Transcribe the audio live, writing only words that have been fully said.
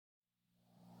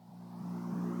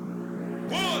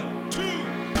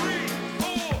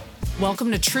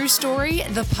Welcome to True Story,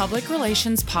 the public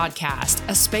relations podcast,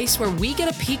 a space where we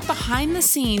get a peek behind the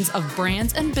scenes of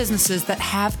brands and businesses that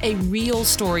have a real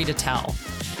story to tell.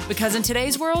 Because in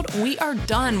today's world, we are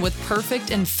done with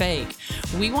perfect and fake.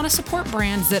 We want to support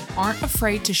brands that aren't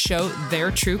afraid to show their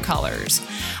true colors.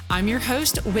 I'm your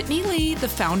host, Whitney Lee, the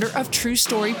founder of True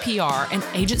Story PR, an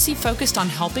agency focused on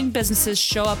helping businesses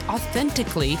show up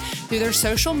authentically through their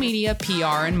social media,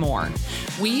 PR, and more.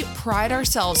 We pride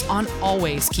ourselves on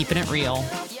always keeping it real.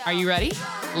 Are you ready?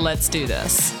 Let's do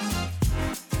this.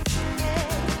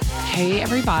 Hey,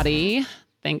 everybody.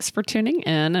 Thanks for tuning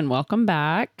in and welcome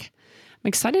back. I'm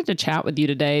excited to chat with you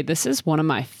today. This is one of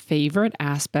my favorite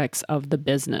aspects of the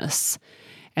business,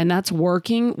 and that's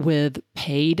working with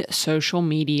paid social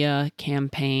media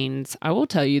campaigns. I will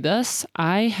tell you this,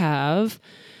 I have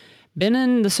been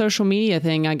in the social media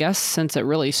thing, I guess, since it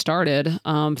really started.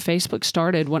 Facebook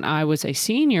started when I was a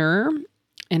senior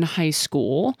in high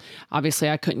school.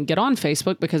 Obviously, I couldn't get on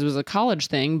Facebook because it was a college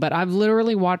thing, but I've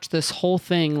literally watched this whole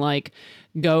thing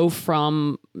go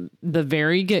from the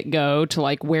very get-go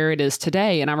to where it is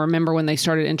today. And I remember when they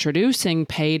started introducing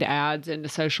paid ads into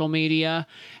social media,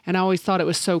 and I always thought it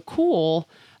was so cool.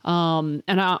 And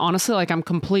I honestly, I'm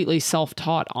completely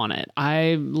self-taught on it.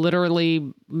 I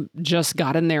literally just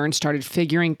got in there and started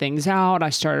figuring things out. I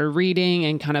started reading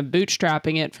and kind of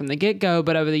bootstrapping it from the get-go.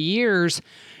 But over the years,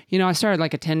 I started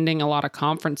attending a lot of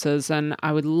conferences, and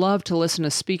I would love to listen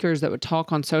to speakers that would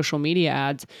talk on social media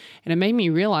ads. And it made me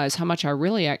realize how much I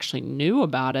really actually knew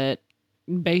about it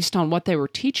based on what they were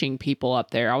teaching people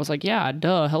up there. I was like, yeah,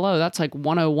 duh, hello, that's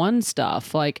 101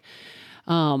 stuff.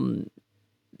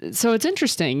 So it's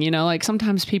interesting,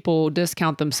 sometimes people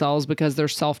discount themselves because they're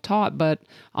self-taught. But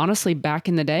honestly, back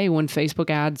in the day when Facebook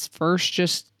ads first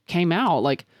just came out,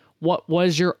 what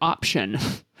was your option?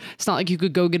 It's not like you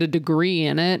could go get a degree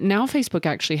in it. Now Facebook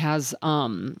actually has,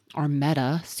 or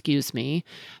Meta has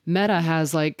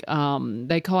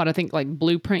they call it, I think,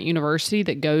 Blueprint University,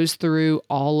 that goes through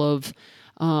all of,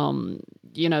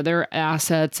 their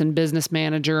assets and business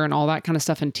manager and all that kind of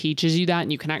stuff and teaches you that.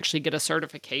 And you can actually get a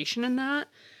certification in that.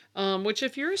 Which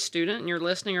if you're a student and you're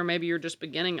listening, or maybe you're just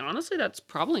beginning, honestly, that's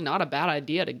probably not a bad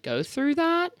idea to go through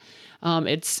that.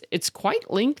 It's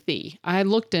quite lengthy. I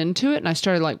looked into it and I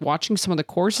started watching some of the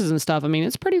courses and stuff. I mean,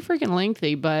 it's pretty freaking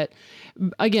lengthy, but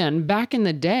again, back in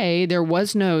the day, there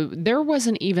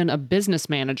wasn't even a business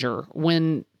manager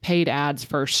when paid ads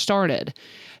first started.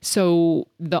 So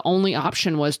the only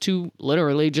option was to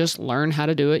literally just learn how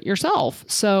to do it yourself.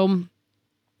 So,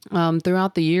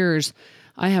 throughout the years,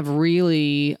 I have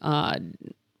really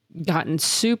gotten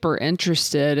super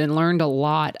interested and learned a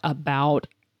lot about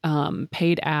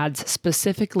paid ads,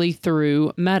 specifically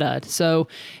through Meta. So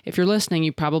if you're listening,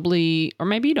 you probably, or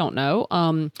maybe you don't know,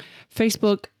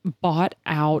 Facebook bought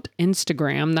out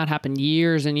Instagram. That happened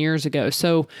years and years ago.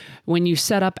 So when you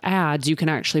set up ads, you can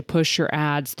actually push your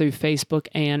ads through Facebook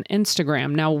and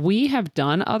Instagram. Now, we have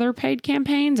done other paid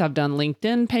campaigns. I've done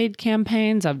LinkedIn paid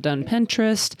campaigns. I've done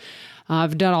Pinterest.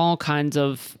 I've done all kinds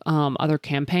of other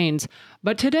campaigns,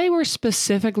 but today we're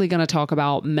specifically going to talk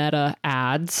about Meta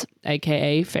ads,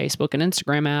 aka Facebook and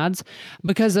Instagram ads,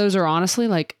 because those are honestly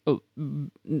Facebook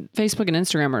and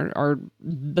Instagram are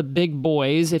the big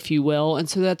boys, if you will. And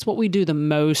so that's what we do the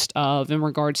most of in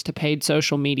regards to paid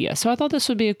social media. So I thought this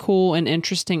would be a cool and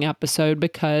interesting episode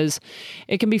because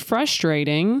it can be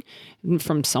frustrating.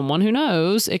 From someone who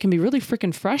knows, it can be really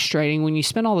freaking frustrating when you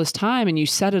spend all this time and you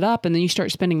set it up and then you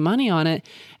start spending money on it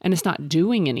and it's not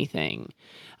doing anything.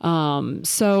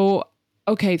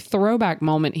 Okay, throwback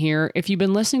moment here. If you've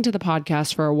been listening to the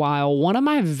podcast for a while, one of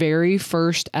my very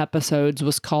first episodes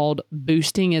was called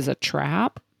Boosting is a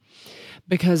Trap.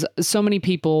 Because so many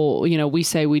people, we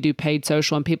say we do paid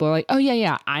social and people are like, oh,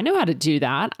 yeah, I know how to do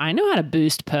that. I know how to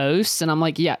boost posts. And I'm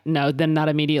like, yeah, no, then that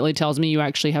immediately tells me you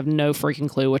actually have no freaking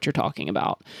clue what you're talking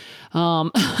about.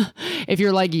 If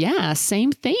you're like, yeah,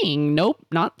 same thing. Nope,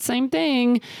 not same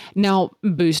thing. Now,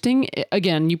 boosting,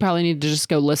 again, you probably need to just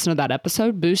go listen to that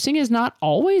episode. Boosting is not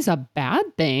always a bad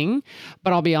thing,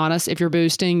 but I'll be honest, if you're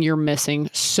boosting, you're missing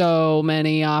so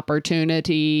many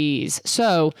opportunities.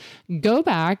 So go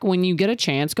back when you get a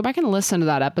chance, go back and listen to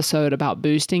that episode about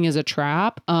boosting is a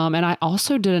trap. And I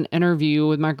also did an interview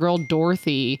with my girl,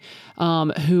 Dorothy,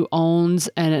 who owns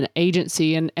an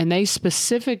agency and they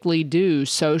specifically do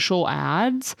social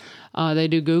ads. They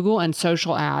do Google and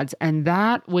social ads. And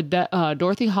that with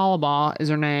Dorothy Hollabaugh is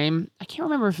her name. I can't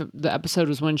remember if the episode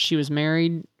was when she was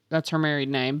married. That's her married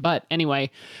name. But anyway,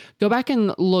 go back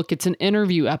and look. It's an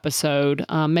interview episode.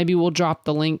 Maybe we'll drop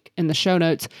the link in the show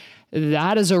notes.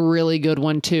 That is a really good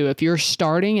one too. If you're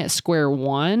starting at square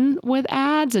one with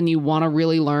ads and you want to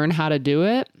really learn how to do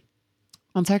it,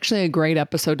 It's actually a great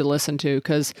episode to listen to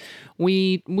because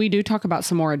we do talk about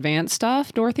some more advanced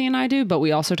stuff, Dorothy and I do, but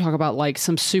we also talk about like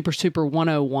some super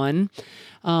 101.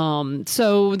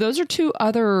 So those are two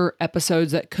other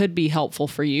episodes that could be helpful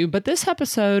for you. But this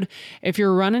episode, if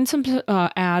you're running some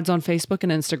ads on Facebook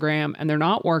and Instagram and they're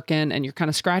not working and you're kind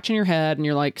of scratching your head and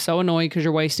you're like so annoyed because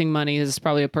you're wasting money, this is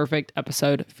probably a perfect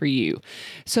episode for you.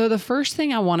 So the first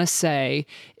thing I want to say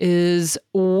is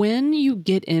when you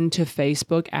get into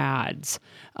Facebook ads,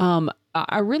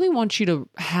 I really want you to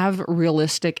have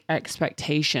realistic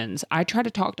expectations. I try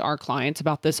to talk to our clients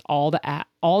about this all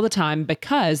the time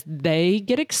because they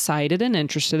get excited and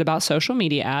interested about social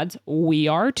media ads. We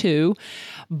are too,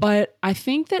 but I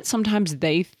think that sometimes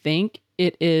they think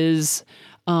it is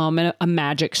a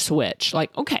magic switch.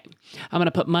 Like, okay, I'm going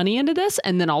to put money into this,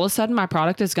 and then all of a sudden my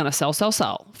product is going to sell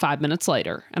 5 minutes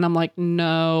later. And I'm like,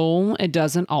 no, it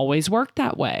doesn't always work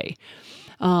that way.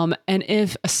 And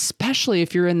especially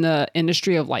if you're in the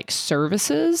industry of like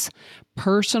services,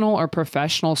 personal or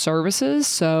professional services.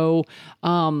 So,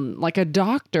 like a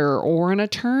doctor or an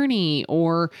attorney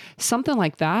or something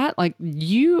like that, like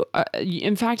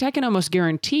in fact, I can almost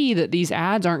guarantee that these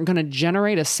ads aren't going to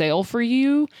generate a sale for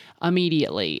you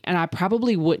immediately. And I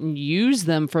probably wouldn't use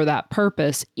them for that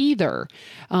purpose either,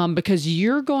 because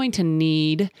you're going to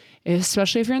need,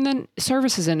 especially if you're in the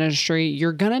services industry,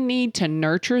 you're going to need to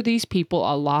nurture these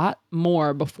people a lot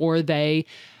more before they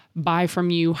buy from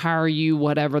you, hire you,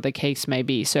 whatever the case may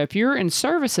be. So if you're in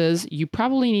services, you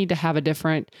probably need to have a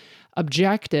different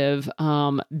objective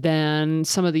than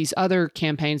some of these other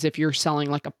campaigns if you're selling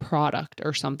like a product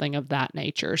or something of that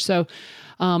nature. So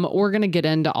we're going to get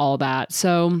into all that.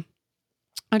 So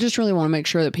I just really want to make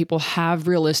sure that people have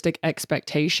realistic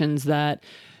expectations that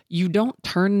you don't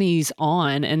turn these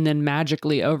on and then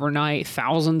magically overnight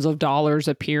thousands of dollars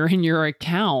appear in your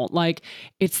account. Like,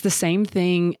 it's the same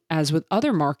thing as with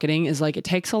other marketing, is like it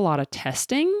takes a lot of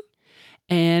testing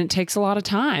and it takes a lot of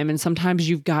time. And sometimes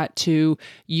you've got to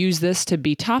use this to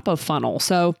be top of funnel.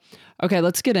 So, okay,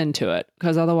 let's get into it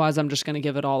because otherwise I'm just going to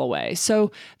give it all away.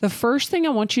 So the first thing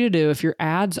I want you to do, if your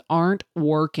ads aren't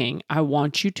working, I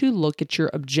want you to look at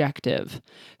your objective.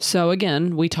 So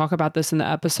again, we talk about this in the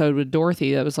episode with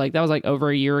Dorothy. That was like over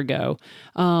a year ago.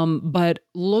 But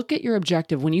look at your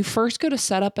objective. When you first go to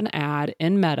set up an ad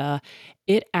in Meta,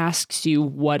 it asks you,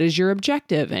 what is your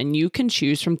objective? And you can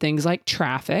choose from things like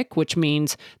traffic, which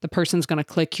means the person's going to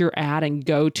click your ad and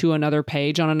go to another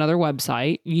page on another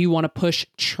website. You want to push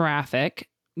traffic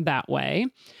that way.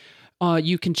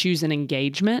 You can choose an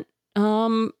engagement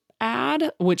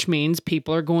ad, which means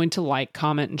people are going to like,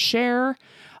 comment, and share,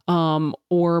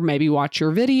 or maybe watch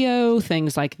your video,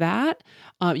 things like that.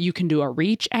 You can do a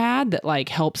reach ad that like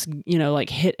helps, like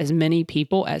hit as many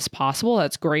people as possible.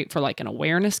 That's great for like an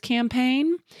awareness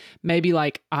campaign. Maybe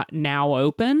like now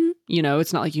open,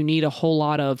 it's not like you need a whole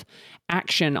lot of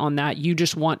action on that. You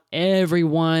just want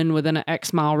everyone within an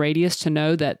X mile radius to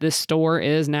know that this store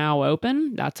is now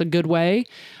open. That's a good way.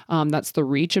 That's the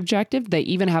reach objective. They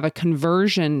even have a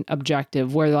conversion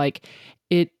objective where like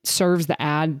it serves the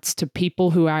ads to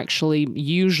people who actually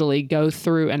usually go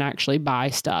through and actually buy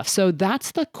stuff. So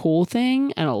that's the cool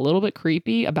thing and a little bit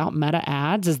creepy about Meta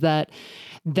ads is that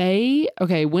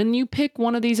when you pick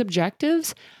one of these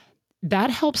objectives, that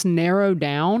helps narrow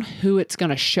down who it's going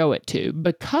to show it to,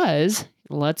 because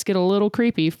let's get a little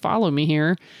creepy. Follow me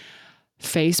here.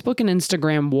 Facebook and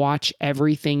Instagram watch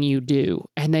everything you do,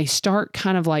 and they start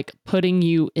kind of like putting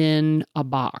you in a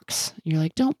box. You're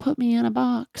like, don't put me in a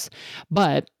box.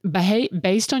 But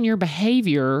based on your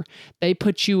behavior, they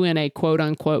put you in a quote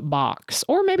unquote box,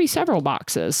 or maybe several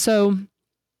boxes. So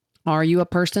are you a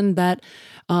person that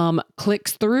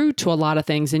clicks through to a lot of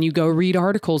things and you go read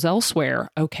articles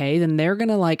elsewhere? Okay, then they're going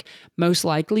to like most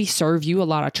likely serve you a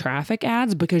lot of traffic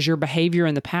ads because your behavior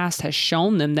in the past has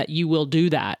shown them that you will do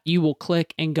that. You will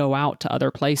click and go out to other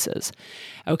places.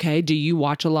 Okay, do you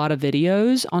watch a lot of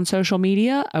videos on social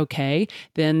media? Okay,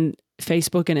 then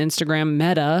Facebook and Instagram,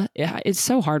 Meta, it's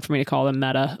so hard for me to call them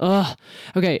Meta. Ugh.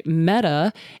 Okay,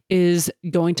 Meta is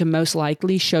going to most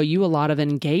likely show you a lot of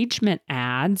engagement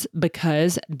ads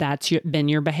because that's been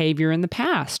your behavior in the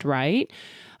past, right?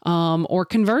 Or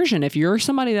conversion. If you're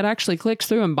somebody that actually clicks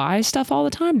through and buys stuff all the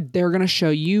time, they're going to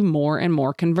show you more and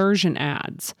more conversion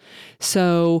ads.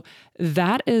 So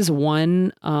that is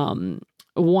one,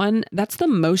 that's the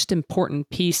most important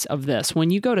piece of this. When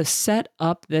you go to set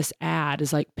up this ad,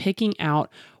 is like picking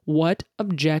out what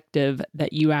objective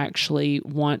that you actually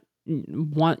want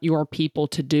want your people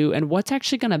to do and what's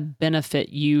actually going to benefit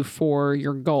you for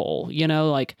your goal.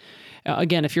 Like,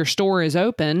 again, if your store is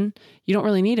open, you don't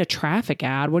really need a traffic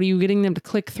ad. What are you getting them to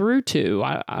click through to?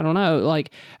 I don't know.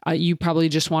 Like, you probably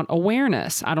just want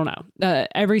awareness. I don't know.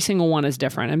 Every single one is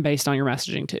different and based on your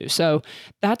messaging too. So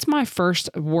that's my first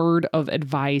word of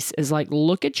advice is like,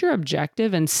 look at your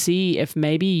objective and see if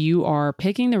maybe you are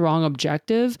picking the wrong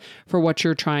objective for what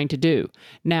you're trying to do.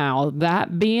 Now,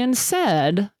 that being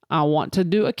said, I want to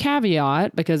do a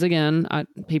caveat because again,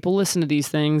 people listen to these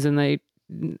things and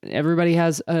everybody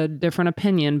has a different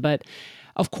opinion, but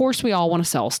of course we all want to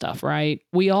sell stuff, right?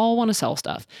 We all want to sell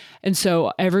stuff. And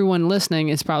so everyone listening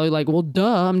is probably like, well,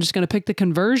 duh, I'm just going to pick the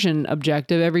conversion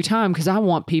objective every time because I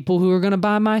want people who are going to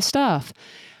buy my stuff.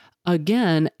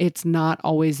 Again, it's not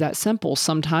always that simple.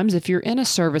 Sometimes if you're in a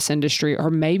service industry or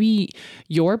maybe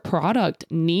your product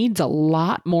needs a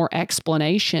lot more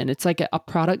explanation, it's like a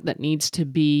product that needs to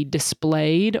be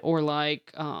displayed or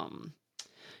like,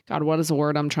 God, what is the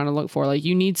word I'm trying to look for? Like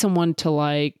you need someone to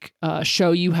like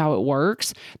show you how it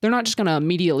works. They're not just going to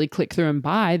immediately click through and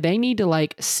buy. They need to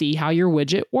like see how your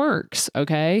widget works.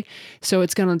 Okay. So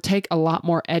it's going to take a lot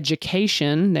more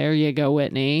education. There you go,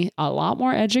 Whitney. A lot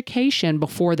more education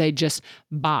before they just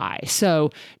buy. So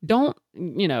don't,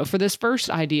 for this first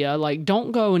idea, like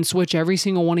don't go and switch every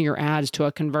single one of your ads to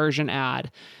a conversion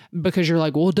ad because you're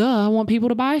like, well, duh, I want people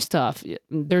to buy stuff.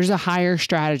 There's a higher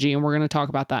strategy and we're going to talk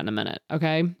about that in a minute.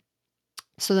 Okay.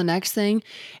 So the next thing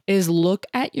is look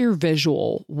at your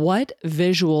visual. What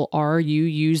visual are you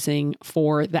using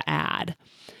for the ad?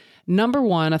 Number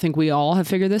one, I think we all have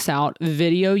figured this out.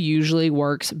 Video usually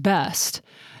works best.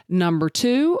 Number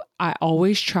two, I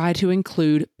always try to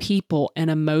include people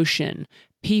and emotion.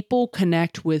 People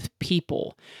connect with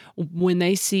people when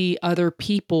they see other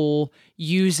people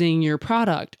using your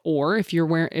product, or if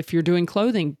you're doing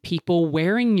clothing, people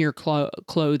wearing your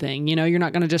clothing. You're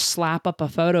not going to just slap up a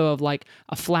photo of like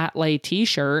a flat lay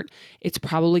t-shirt. It's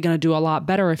probably going to do a lot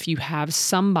better if you have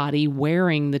somebody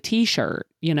wearing the t-shirt.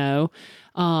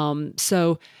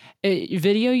 So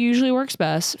video usually works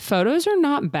best. Photos are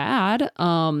not bad,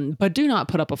 but do not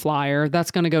put up a flyer. That's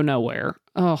going to go nowhere.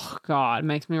 Oh God, it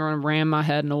makes me want to ram my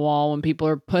head in the wall when people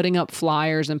are putting up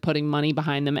flyers and putting money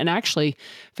behind them. And actually,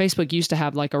 Facebook used to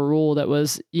have like a rule that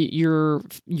was your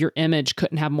image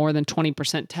couldn't have more than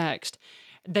 20% text.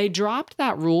 They dropped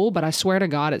that rule, but I swear to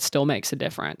God, it still makes a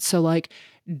difference. So like,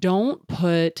 don't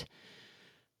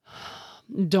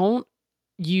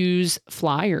use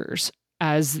flyers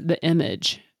as the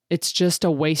image. It's just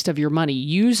a waste of your money.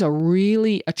 Use a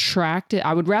really attractive,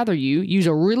 I would rather you use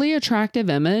a really attractive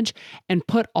image and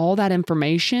put all that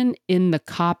information in the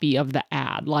copy of the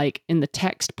ad, like in the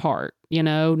text part,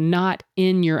 not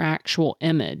in your actual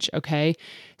image. Okay.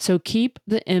 So keep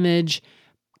the image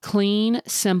clean,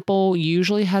 simple,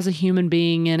 usually has a human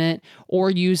being in it, or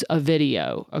use a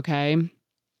video. Okay.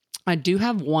 I do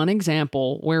have one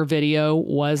example where video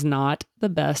was not the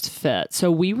best fit. So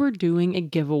we were doing a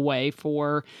giveaway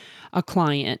for a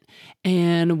client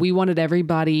and we wanted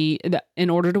everybody in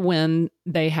order to win,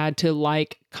 they had to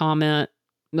like the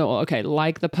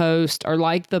post or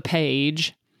like the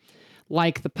page,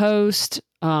 like the post.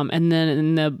 And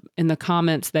then in the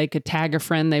comments, they could tag a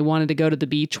friend they wanted to go to the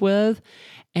beach with.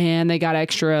 And they got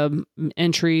extra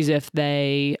entries if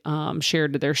they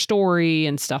shared their story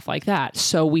and stuff like that.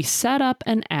 So we set up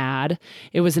an ad.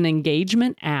 It was an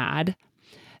engagement ad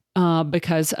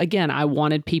because, again, I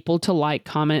wanted people to like,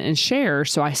 comment, and share.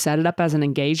 So I set it up as an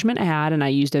engagement ad, and I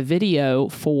used a video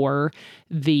for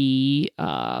the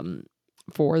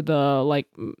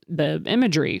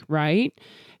imagery, right?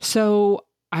 So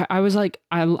I was like,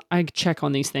 I check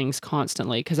on these things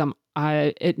constantly because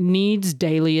it needs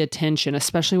daily attention,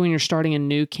 especially when you're starting a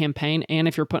new campaign. And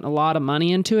if you're putting a lot of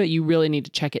money into it, you really need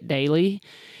to check it daily.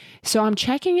 So I'm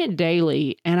checking it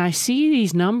daily and I see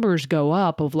these numbers go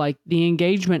up of like the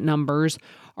engagement numbers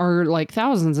are like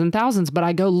thousands and thousands, but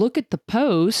I go look at the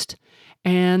post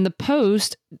and the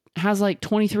post has like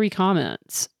 23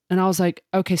 comments. And I was like,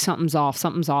 okay, something's off.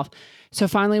 So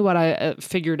finally what I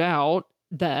figured out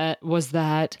that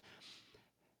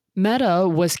Meta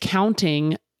was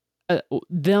counting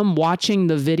them watching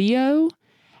the video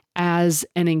as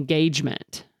an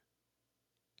engagement.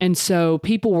 And so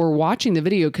people were watching the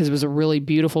video because it was a really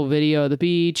beautiful video of the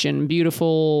beach and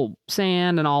beautiful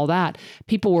sand and all that.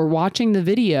 People were watching the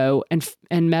video and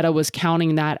Meta was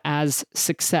counting that as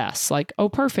success. Like, oh,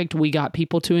 perfect. We got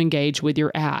people to engage with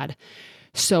your ad.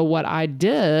 So what I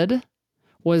did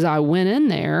was I went in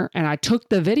there and I took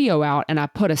the video out and I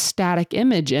put a static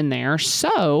image in there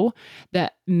so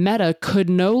that Meta could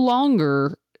no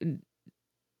longer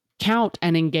count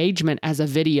an engagement as a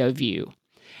video view.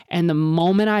 And the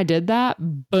moment I did that,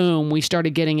 boom, we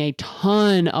started getting a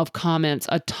ton of comments,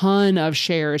 a ton of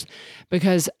shares,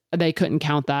 because they couldn't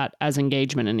count that as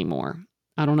engagement anymore.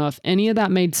 I don't know if any of that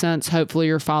made sense. Hopefully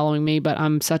you're following me, but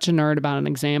I'm such a nerd about an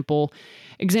example.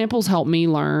 Examples help me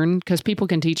learn, because people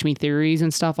can teach me theories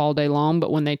and stuff all day long,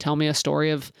 but when they tell me a story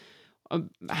of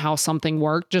how something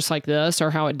worked just like this, or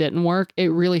how it didn't work,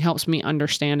 it really helps me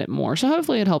understand it more. So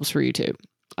hopefully it helps for you too.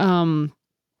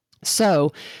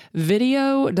 So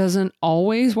video doesn't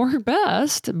always work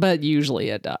best, but usually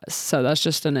it does. So that's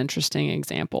just an interesting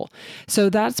example.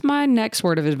 So that's my next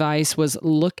word of advice, was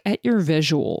look at your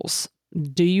visuals.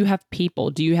 Do you have people?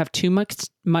 Do you have too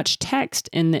much text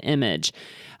in the image?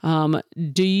 Are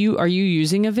you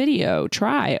using a video?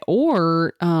 Try.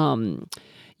 Or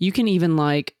you can even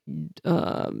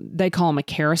they call them a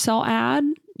carousel ad,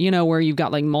 where you've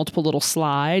got like multiple little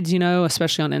slides,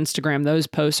 especially on Instagram. Those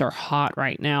posts are hot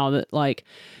right now, that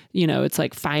it's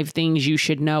like 5 things you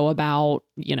should know about,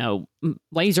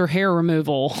 laser hair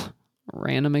removal,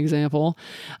 random example.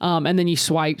 And then you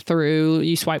swipe to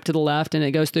the left and it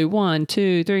goes through 1,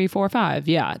 2, 3, 4, 5.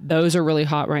 Yeah. Those are really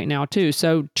hot right now too.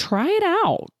 So try it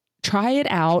out. Try it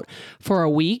out for a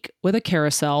week with a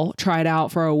carousel. Try it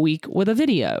out for a week with a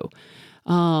video.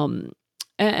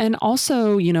 And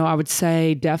also, I would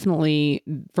say definitely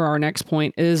for our next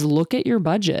point is look at your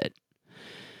budget.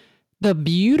 The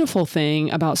beautiful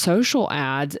thing about social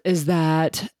ads is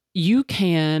that you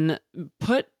can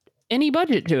put any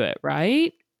budget to it,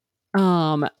 right?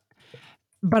 But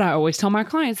I always tell my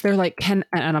clients, they're like, and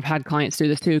I've had clients do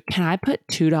this too, can I put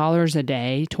 $2 a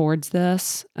day towards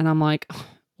this? And I'm like,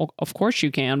 well, of course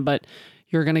you can, but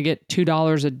you're going to get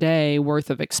 $2 a day worth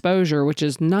of exposure, which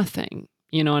is nothing.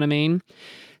 You know what I mean?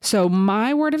 So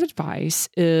my word of advice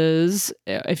is,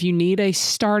 if you need a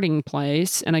starting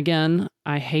place, and again,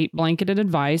 I hate blanketed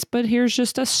advice, but here's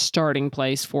just a starting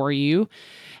place for you,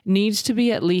 needs to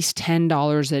be at least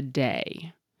 $10 a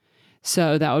day.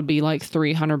 So that would be like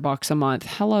 $300 a month.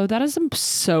 Hello, that is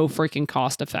so freaking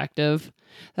cost effective.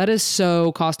 That is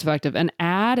so cost effective. An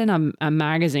ad in a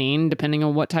magazine, depending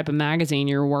on what type of magazine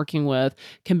you're working with,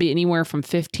 can be anywhere from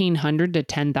 $1,500 to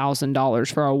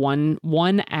 $10,000 for a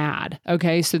one ad.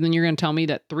 Okay, so then you're going to tell me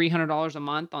that $300 a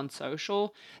month on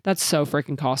social, that's so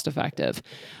freaking cost effective.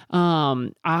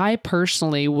 I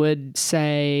personally would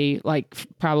say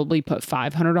probably put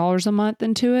 $500 a month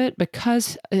into it,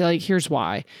 because here's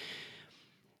why.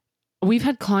 We've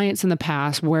had clients in the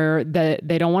past where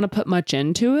they don't want to put much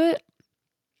into it,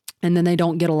 and then they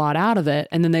don't get a lot out of it.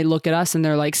 And then they look at us and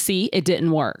they're like, see, it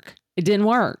didn't work. It didn't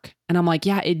work. And I'm like,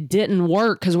 yeah, it didn't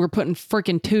work because we're putting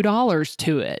freaking $2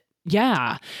 to it.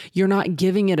 Yeah, you're not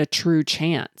giving it a true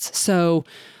chance. So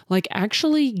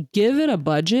actually give it a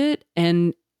budget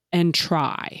and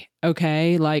try.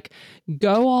 Okay.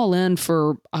 Go all in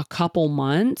for a couple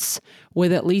months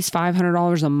with at least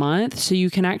 $500 a month, so you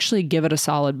can actually give it a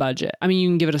solid budget. I mean, you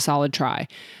can give it a solid try.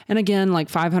 And again,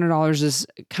 $500 is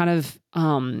kind of,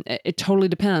 it totally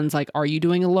depends. Are you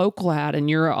doing a local ad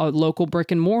and you're a local brick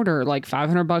and mortar?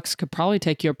 $500 could probably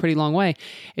take you a pretty long way.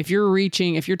 If you're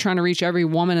trying to reach every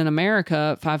woman in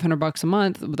America, $500 a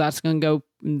month, that's going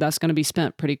to be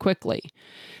spent pretty quickly.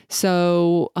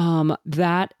 So,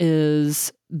 that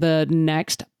is the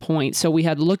next point. So we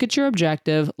had look at your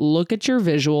objective, look at your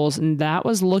visuals, and that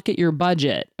was look at your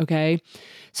budget. Okay.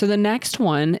 So the next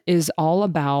one is all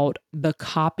about the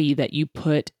copy that you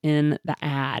put in the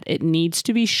ad. It needs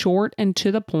to be short and to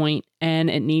the point, and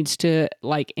it needs to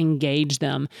engage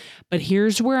them. But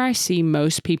here's where I see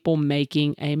most people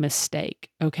making a mistake.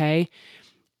 Okay.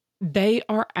 They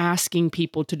are asking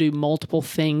people to do multiple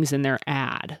things in their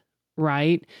ad,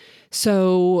 right?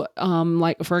 So,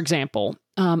 for example,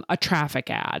 a traffic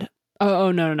ad.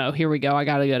 Oh, no. Here we go. I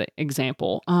got a good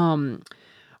example.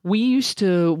 We used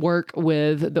to work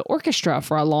with the orchestra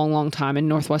for a long, long time in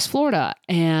Northwest Florida.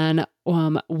 And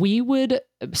we would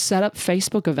set up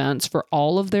Facebook events for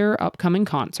all of their upcoming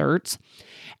concerts.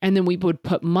 And then we would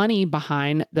put money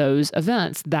behind those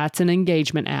events. That's an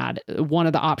engagement ad. One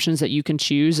of the options that you can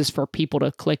choose is for people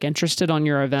to click interested on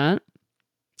your event.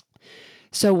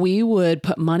 So we would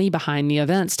put money behind the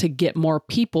events to get more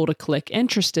people to click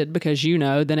interested, because,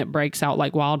 then it breaks out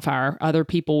like wildfire. Other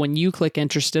people, when you click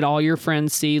interested, all your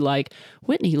friends see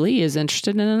Whitney Lee is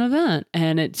interested in an event,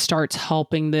 and it starts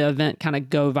helping the event kind of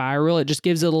go viral. It just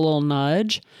gives it a little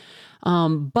nudge.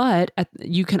 But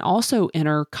you can also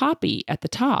enter copy at the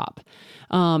top.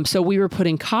 So we were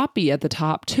putting copy at the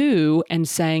top too, and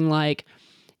saying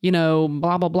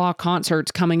blah, blah, blah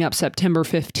concerts coming up September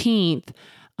 15th.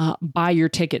 Buy your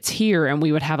tickets here, and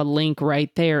we would have a link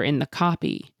right there in the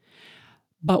copy.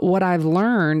 But what I've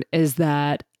learned is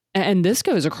that, and this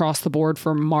goes across the board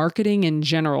for marketing in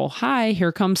general. Hi,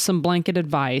 here comes some blanket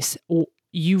advice.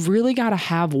 You really got to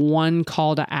have one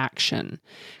call to action.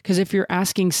 Because if you're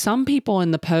asking some people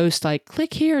in the post, like,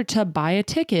 click here to buy a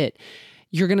ticket,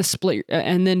 you're going to split.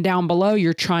 And then down below,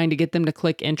 you're trying to get them to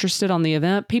click interested on the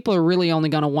event. People are really only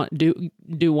going to want to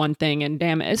do one thing. And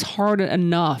damn it, it's hard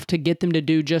enough to get them to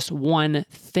do just one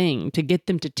thing. To get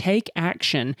them to take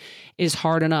action is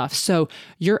hard enough. So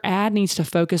your ad needs to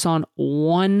focus on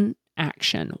one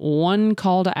action, one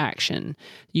call to action.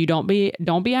 You don't be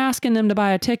asking them to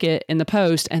buy a ticket in the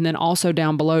post and then also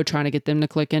down below trying to get them to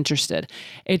click interested.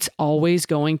 It's always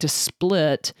going to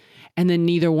split, and then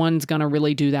neither one's going to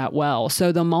really do that well.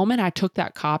 So the moment I took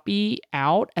that copy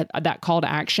out, that call to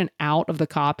action out of the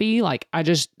copy, like I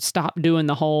just stopped doing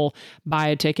the whole buy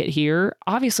a ticket here.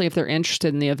 Obviously, if they're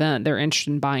interested in the event, they're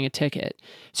interested in buying a ticket.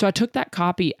 So I took that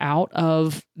copy out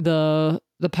of the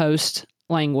post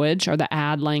language or the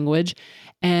ad language,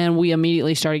 and we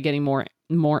immediately started getting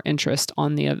more interest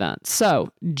on the event.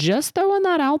 So just throwing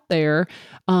that out there.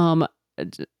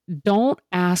 Don't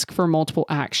ask for multiple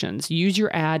actions. Use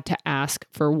your ad to ask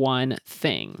for one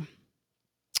thing.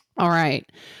 All right.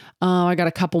 I got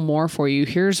a couple more for you.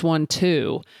 Here's one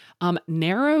too.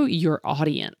 Narrow your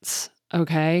audience.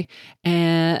 Okay.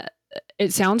 And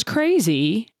it sounds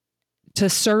crazy to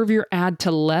serve your ad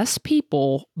to less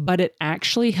people, but it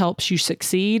actually helps you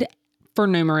succeed for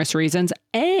numerous reasons,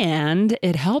 and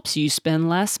it helps you spend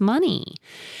less money.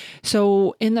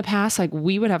 So in the past, like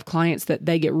we would have clients that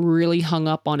they get really hung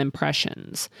up on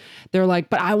impressions. They're like,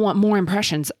 but I want more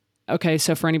impressions. Okay,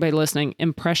 so for anybody listening,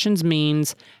 impressions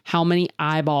means how many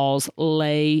eyeballs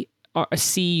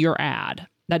see your ad.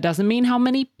 That doesn't mean how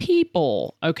many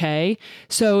people, okay?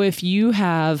 So if you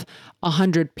have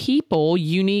 100 people,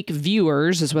 unique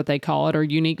viewers is what they call it, or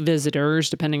unique visitors,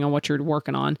 depending on what you're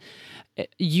working on.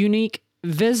 Unique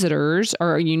visitors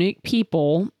or unique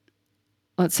people,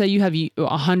 let's say you have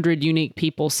 100 unique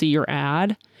people see your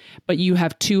ad, but you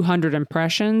have 200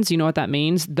 impressions. You know what that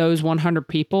means? Those 100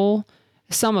 people,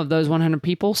 some of those 100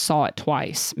 people saw it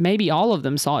twice. Maybe all of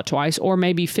them saw it twice, or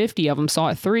maybe 50 of them saw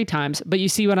it 3 times. But you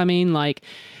see what I mean? Like,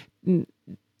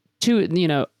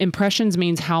 impressions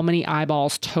means how many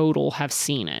eyeballs total have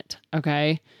seen it.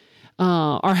 Okay.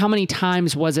 Or how many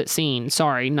times was it seen?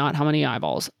 Sorry, not how many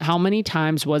eyeballs. How many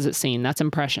times was it seen? That's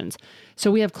impressions.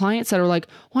 So we have clients that are like,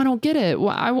 well, I don't get it.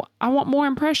 Well, I want more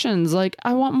impressions. Like,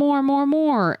 I want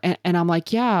more. And I'm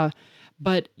like, yeah,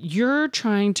 but you're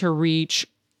trying to reach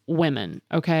women,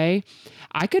 okay?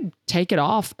 I could take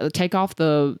off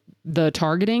the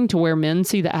targeting to where men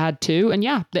see the ad too. And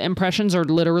yeah, the impressions are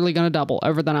literally going to double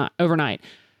overnight.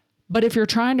 But if you're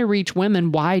trying to reach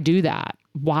women, why do that?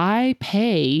 Why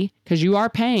pay? Because you are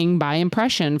paying by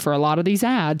impression for a lot of these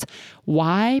ads.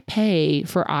 Why pay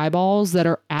for eyeballs that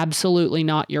are absolutely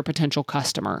not your potential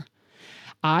customer?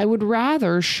 I would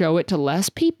rather show it to less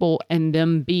people and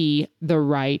them be the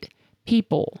right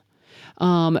people.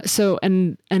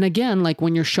 And again, like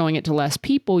when you're showing it to less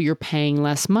people, you're paying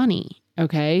less money.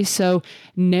 Okay. So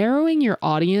narrowing your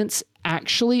audience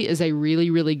actually is a really,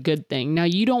 really good thing. Now,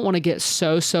 you don't want to get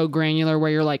so granular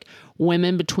where you're like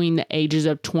women between the ages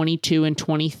of 22 and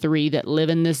 23 that live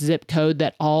in this zip code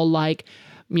that all like,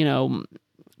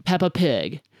 Peppa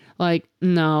Pig. Like,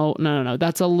 no.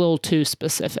 That's a little too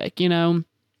specific,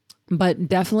 but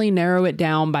definitely narrow it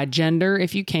down by gender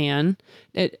if you can.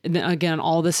 Again,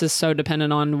 all this is so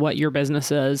dependent on what your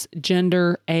business is.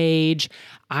 Gender, age.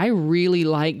 I really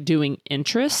like doing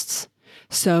interests.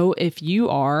 So if you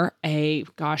are an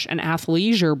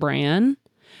athleisure brand,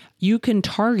 you can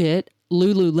target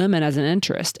Lululemon as an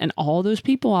interest. And all those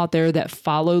people out there that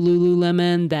follow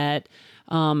Lululemon, that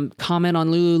comment on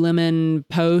Lululemon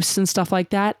posts and stuff like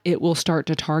that, it will start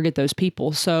to target those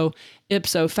people. So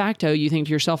ipso facto, you think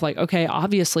to yourself like, okay,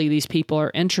 obviously these people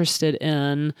are interested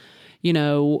in,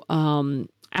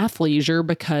 athleisure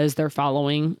because they're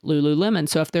following Lululemon.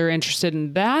 So if they're interested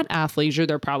in that athleisure,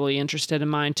 they're probably interested in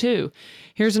mine too.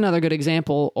 Here's another good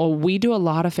example. We do a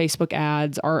lot of Facebook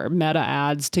ads or Meta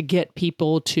ads to get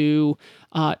people to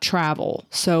travel.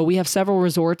 So we have several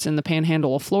resorts in the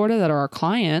Panhandle of Florida that are our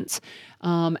clients.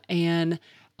 And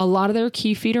a lot of their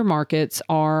key feeder markets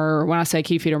are, when I say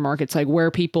key feeder markets, like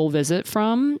where people visit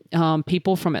from.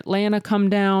 People from Atlanta come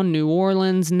down, New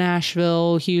Orleans,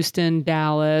 Nashville, Houston,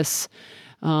 Dallas,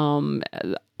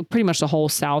 pretty much the whole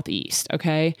Southeast.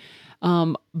 Okay.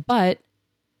 But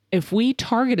if we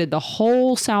targeted the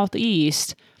whole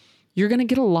Southeast, you're going to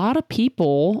get a lot of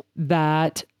people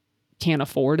that can't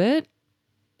afford it.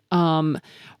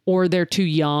 or they're too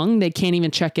young. They can't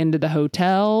even check into the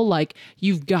hotel. Like,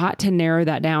 you've got to narrow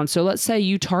that down. So let's say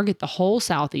you target the whole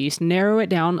Southeast, narrow it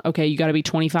down. Okay, you got to be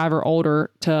 25 or older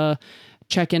to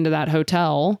check into that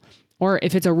hotel. Or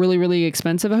if it's a really, really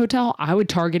expensive hotel, I would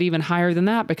target even higher than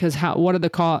that, because what are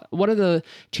the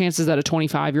chances that a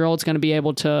 25-year-old is going to be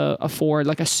able to afford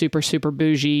like a super, super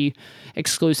bougie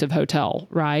exclusive hotel,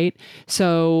 right?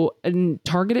 So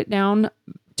target it down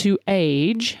to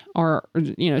age, or,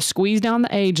 squeeze down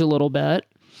the age a little bit.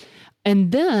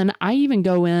 And then I even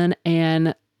go in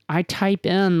and I type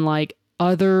in like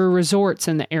other resorts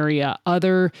in the area,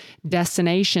 other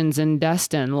destinations in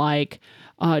Destin, like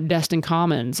Destin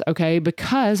Commons. Okay.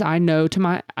 Because I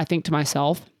think to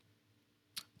myself,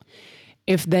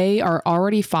 if they are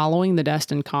already following the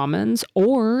Destin Commons,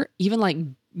 or even like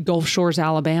Gulf Shores,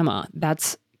 Alabama,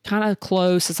 that's kind of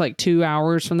close. It's like 2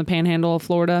 hours from the Panhandle of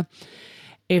Florida.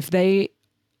 If they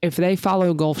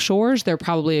follow Gulf Shores, they're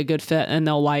probably a good fit, and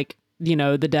they'll like,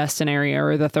 the Destin area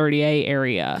or the 30A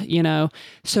area,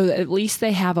 so at least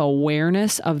they have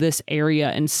awareness of this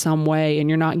area in some way. And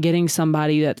you're not getting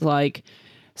somebody that's like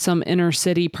some inner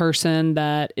city person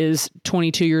that is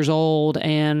 22 years old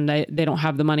and they don't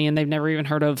have the money and they've never even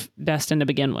heard of Destin to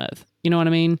begin with. You know what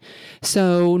I mean?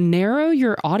 So narrow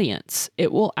your audience.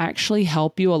 It will actually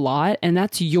help you a lot. And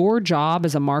that's your job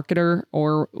as a marketer,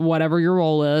 or whatever your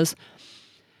role is,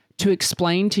 to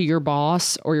explain to your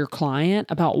boss or your client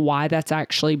about why that's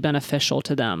actually beneficial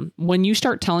to them. When you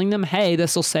start telling them, hey,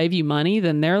 this will save you money,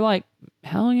 then they're like,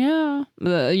 hell yeah.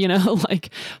 Like,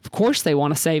 of course they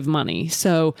want to save money.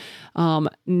 So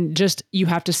you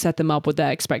have to set them up with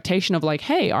that expectation of like,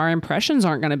 hey, our impressions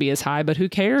aren't going to be as high, but who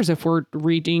cares if we're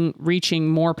reaching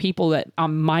more people that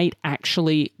might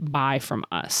actually buy from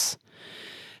us.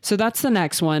 So that's the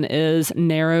next one, is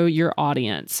narrow your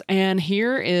audience. And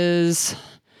here is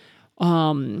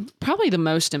probably the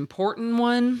most important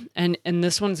one. And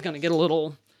this one's going to get a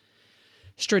little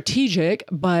strategic,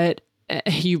 but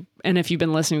if you've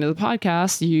been listening to the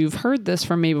podcast, you've heard this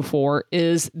from me before,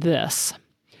 is this.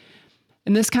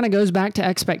 And this kind of goes back to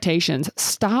expectations.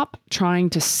 Stop trying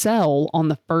to sell on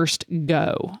the first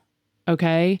go.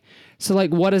 Okay. So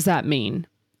like, what does that mean?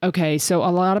 Okay. So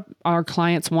a lot of our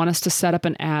clients want us to set up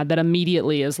an ad that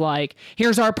immediately is like,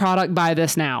 here's our product, buy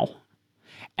this now.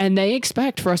 And they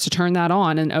expect for us to turn that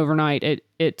on, and overnight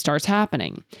it starts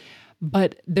happening.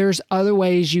 But there's other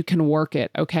ways you can work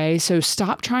it. Okay. So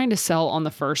stop trying to sell on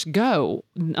the first go.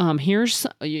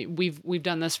 We've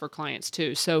done this for clients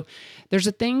too. So there's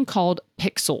a thing called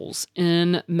pixels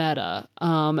in Meta.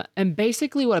 And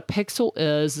basically what a pixel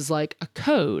is like a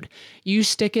code. You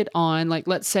stick it on, like,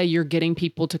 let's say you're getting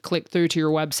people to click through to your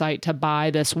website to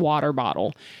buy this water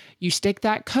bottle. You stick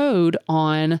that code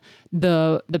on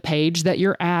the page that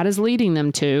your ad is leading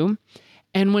them to.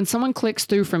 And when someone clicks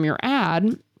through from your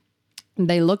ad,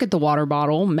 they look at the water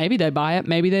bottle, maybe they buy it,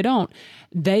 maybe they don't.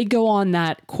 They go on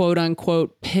that quote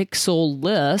unquote pixel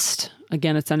list.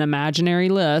 Again, it's an imaginary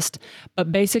list,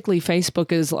 but basically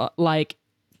Facebook is like,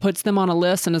 puts them on a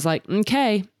list and is like,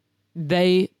 okay,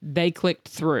 they clicked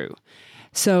through.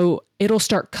 So it'll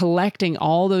start collecting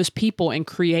all those people and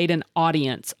create an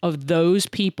audience of those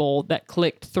people that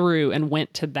clicked through and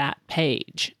went to that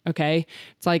page. Okay.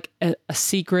 It's like a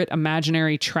secret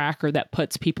imaginary tracker that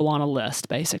puts people on a list,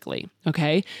 basically.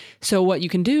 Okay. So what you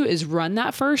can do is run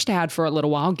that first ad for a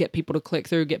little while, get people to click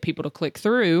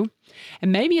through.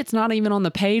 And maybe it's not even on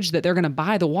the page that they're going to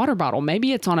buy the water bottle.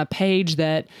 Maybe it's on a page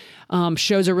that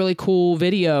shows a really cool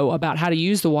video about how to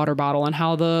use the water bottle and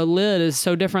how the lid is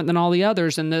so different than all the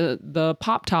others. And the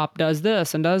pop top does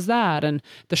this and does that. And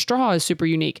the straw is super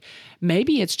unique.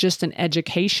 Maybe it's just an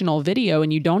educational video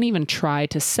and you don't even try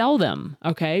to sell them.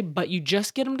 Okay. But you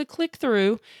just get them to click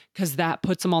through because that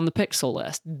puts them on the pixel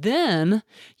list. Then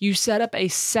you set up a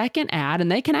second ad, and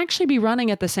they can actually be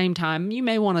running at the same time. You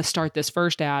may want to start this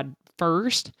first ad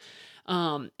first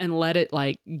and let it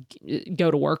like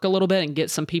go to work a little bit and get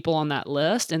some people on that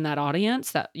list and that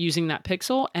audience that using that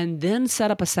pixel, and then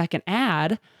set up a second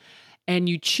ad, and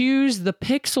you choose the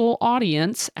pixel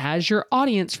audience as your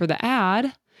audience for the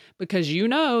ad because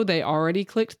they already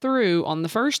clicked through on the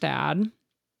first ad,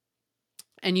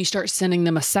 and you start sending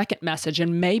them a second message.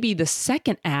 And maybe the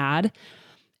second ad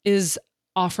is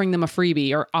offering them a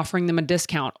freebie or offering them a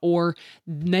discount, or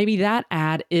maybe that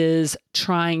ad is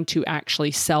trying to actually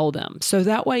sell them. So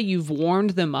that way you've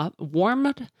warmed them up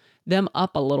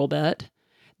a little bit.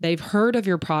 They've heard of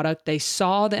your product. They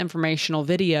saw the informational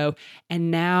video,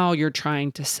 and now you're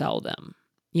trying to sell them,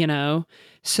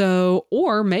 So,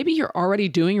 or maybe you're already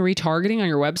doing retargeting on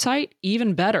your website,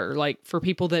 even better, like for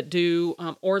people that do,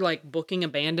 or like booking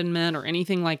abandonment or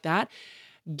anything like that.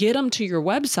 get them to your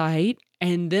website,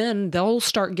 and then they'll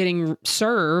start getting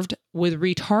served with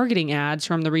retargeting ads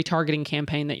from the retargeting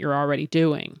campaign that you're already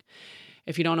doing.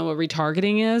 If you don't know what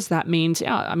retargeting is, that means,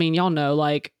 yeah, I mean, y'all know,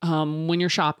 like when you're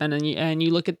shopping and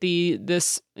you look at these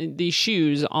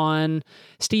shoes on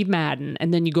Steve Madden,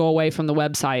 and then you go away from the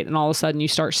website, and all of a sudden you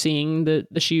start seeing the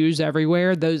shoes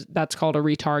everywhere. That's called a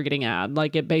retargeting ad.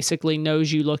 Like, it basically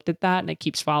knows you looked at that and it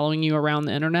keeps following you around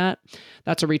the internet.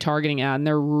 That's a retargeting ad, and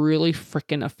they're really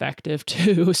freaking effective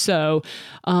too. So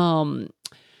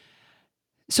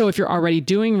if you're already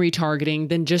doing retargeting,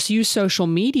 then just use social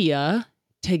media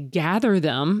to gather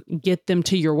them, get them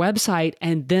to your website,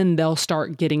 and then they'll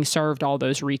start getting served all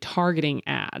those retargeting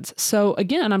ads. So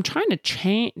again, I'm trying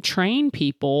to train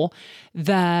people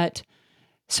that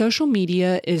social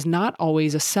media is not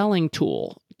always a selling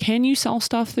tool. Can you sell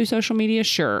stuff through social media?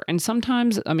 Sure. And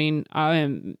sometimes, I mean, I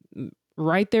am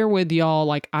right there with y'all.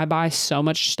 Like, I buy so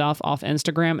much stuff off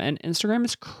Instagram, and Instagram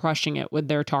is crushing it with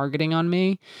their targeting on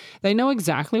me. They know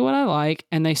exactly what I like,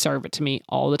 and they serve it to me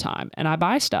all the time. And I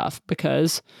buy stuff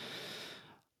because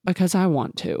I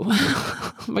want to,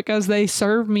 because they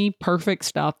serve me perfect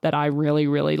stuff that I really,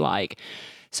 really like.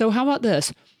 So how about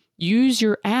this? Use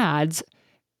your ads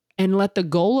and let the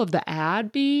goal of the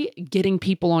ad be getting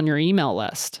people on your email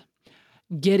list,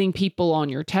 getting people on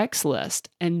your text list,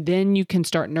 and then you can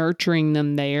start nurturing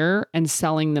them there and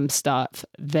selling them stuff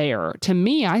there. To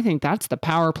me, I think that's the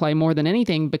power play more than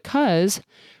anything, because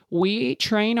we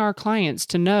train our clients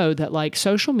to know that, like,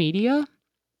 social media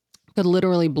could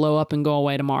literally blow up and go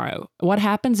away tomorrow. What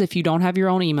happens if you don't have your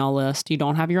own email list, you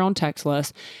don't have your own text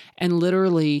list, and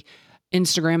literally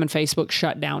Instagram and Facebook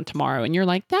shut down tomorrow? And you're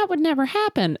like, that would never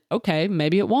happen. Okay,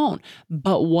 maybe it won't.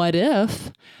 But what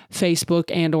if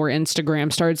Facebook and or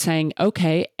Instagram started saying,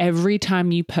 okay, every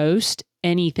time you post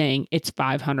anything, it's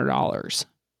 $500?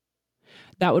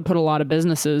 That would put a lot of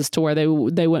businesses to where they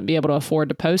wouldn't be able to afford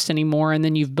to post anymore. And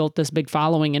then you've built this big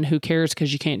following, and who cares,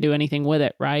 because you can't do anything with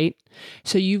it, right?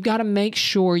 So you've got to make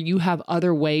sure you have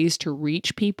other ways to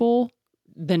reach people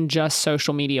than just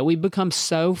social media. We've become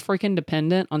so freaking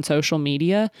dependent on social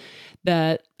media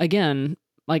that, again,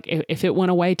 like, if it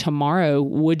went away tomorrow,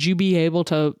 would you be able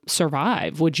to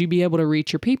survive? Would you be able to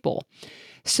reach your people?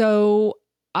 So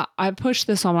I push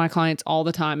this on my clients all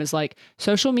the time, is like,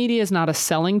 social media is not a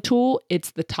selling tool.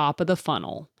 It's the top of the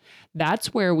funnel.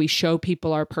 That's where we show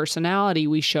people our personality.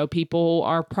 We show people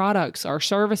our products, our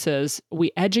services.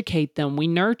 We educate them. We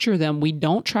nurture them. We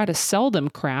don't try to sell them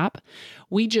crap.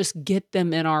 We just get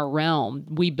them in our realm.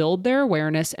 We build their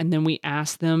awareness, and then we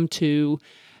ask them to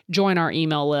join our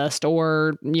email list,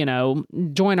 or,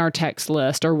 join our text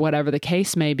list, or whatever the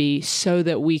case may be, so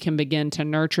that we can begin to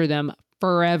nurture them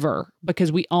forever,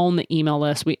 because we own the email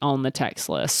list, we own the text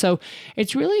list. So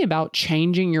it's really about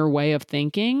changing your way of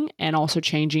thinking, and also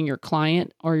changing your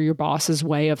client or your boss's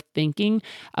way of thinking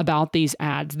about these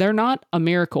ads. They're not a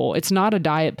miracle. It's not a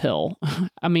diet pill.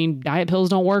 I mean, diet pills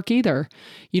don't work either.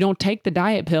 You don't take the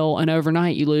diet pill and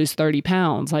overnight you lose 30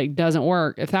 pounds. Like, doesn't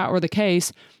work. If that were the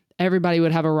case, everybody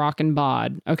would have a rockin'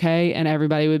 bod, okay? And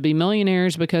everybody would be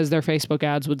millionaires because their Facebook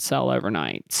ads would sell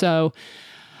overnight. So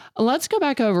let's go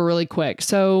back over really quick.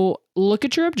 So look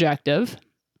at your objective,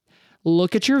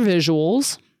 look at your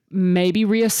visuals, maybe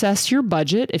reassess your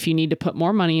budget if you need to put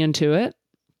more money into it.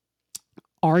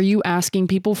 Are you asking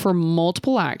people for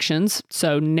multiple actions?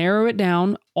 So narrow it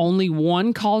down, only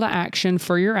one call to action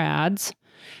for your ads,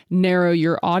 narrow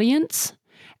your audience,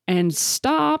 and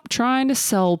stop trying to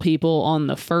sell people on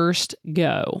the first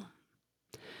go.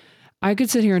 I could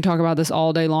sit here and talk about this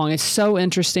all day long. It's so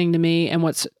interesting to me. And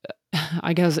what's,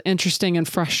 I guess, interesting and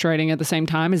frustrating at the same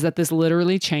time is that this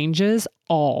literally changes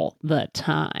all the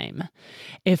time.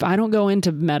 If I don't go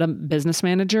into Meta Business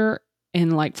Manager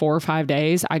in like 4 or 5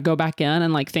 days, I go back in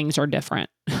and like things are different.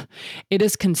 It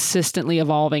is consistently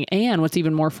evolving. And what's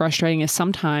even more frustrating is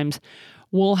sometimes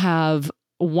we'll have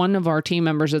one of our team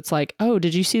members that's like, oh,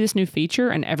 did you see this new feature?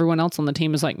 And everyone else on the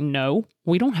team is like, no,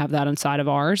 we don't have that inside of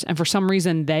ours. And for some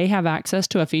reason, they have access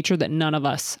to a feature that none of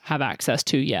us have access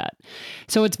to yet.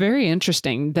 So it's very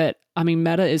interesting that, I mean,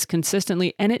 Meta is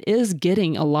consistently, and it is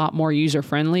getting a lot more user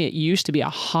friendly. It used to be a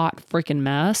hot freaking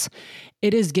mess.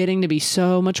 It is getting to be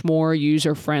so much more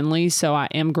user friendly. So I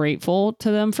am grateful to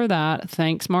them for that.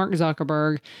 Thanks, Mark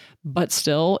Zuckerberg. But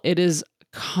still, it is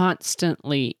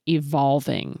constantly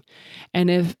evolving.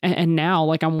 And now,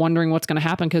 like, I'm wondering what's going to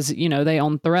happen, because, they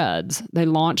own Threads. They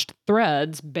launched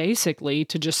Threads basically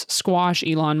to just squash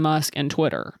Elon Musk and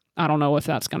Twitter. I don't know if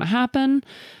that's going to happen.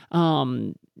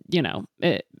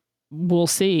 We'll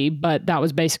see, but that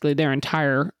was basically their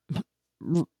entire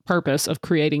purpose of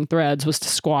creating Threads, was to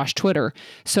squash Twitter.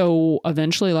 So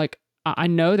eventually, like, I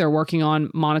know they're working on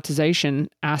monetization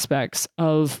aspects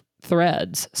of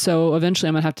Threads. So eventually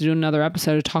I'm going to have to do another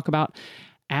episode to talk about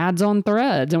ads on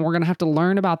Threads, and we're going to have to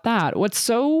learn about that. What's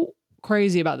so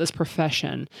crazy about this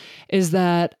profession is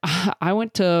that I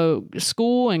went to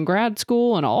school and grad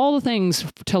school and all the things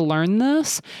to learn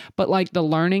this, but like the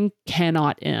learning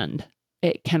cannot end.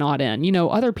 It cannot end. You know,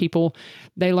 other people,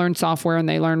 they learn software and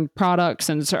they learn products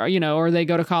and, you know, or they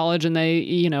go to college and they,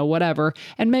 you know, whatever.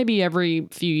 And maybe every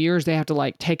few years they have to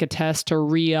like take a test to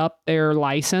re-up their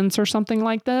license or something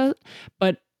like that.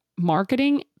 But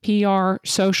marketing, PR,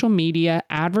 social media,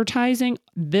 advertising,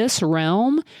 this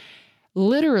realm,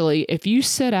 literally, if you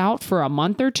sit out for a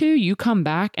month or two, you come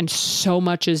back and so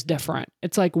much is different.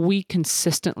 It's like we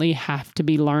consistently have to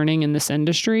be learning in this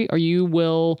industry or you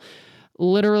will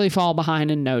literally fall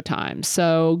behind in no time.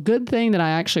 So good thing that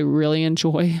I actually really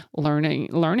enjoy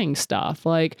learning stuff.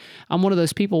 Like I'm one of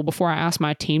those people, before I ask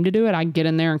my team to do it, I get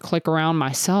in there and click around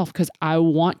myself because I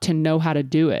want to know how to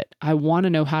do it. I want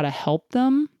to know how to help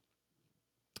them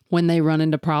when they run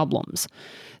into problems.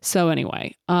 So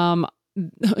anyway,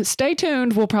 stay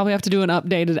tuned. We'll probably have to do an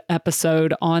updated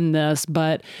episode on this,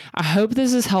 but I hope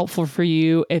this is helpful for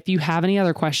you. If you have any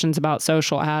other questions about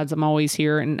social ads, I'm always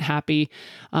here and happy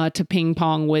to ping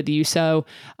pong with you. So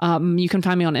you can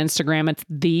find me on Instagram. It's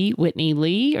the Whitney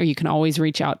Lee, or you can always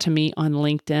reach out to me on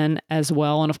LinkedIn as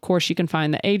well. And of course, you can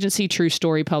find the agency True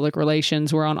Story Public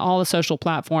Relations. We're on all the social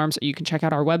platforms. You can check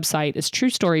out our website. It's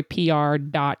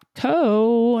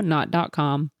truestorypr.co, not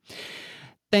 .com.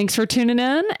 Thanks for tuning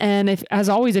in. And as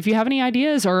always, if you have any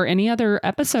ideas or any other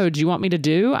episodes you want me to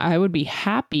do, I would be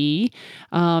happy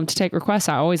to take requests.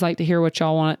 I always like to hear what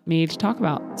y'all want me to talk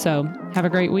about. So have a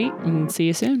great week and see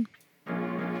you soon.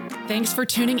 Thanks for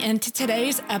tuning in to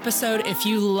today's episode. If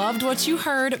you loved what you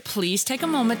heard, please take a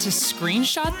moment to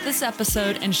screenshot this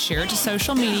episode and share it to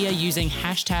social media using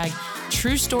hashtag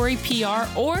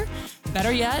TrueStoryPR, or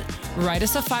better yet, write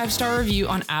us a 5-star review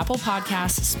on Apple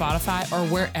Podcasts, Spotify, or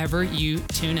wherever you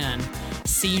tune in.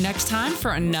 See you next time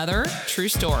for another True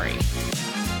Story.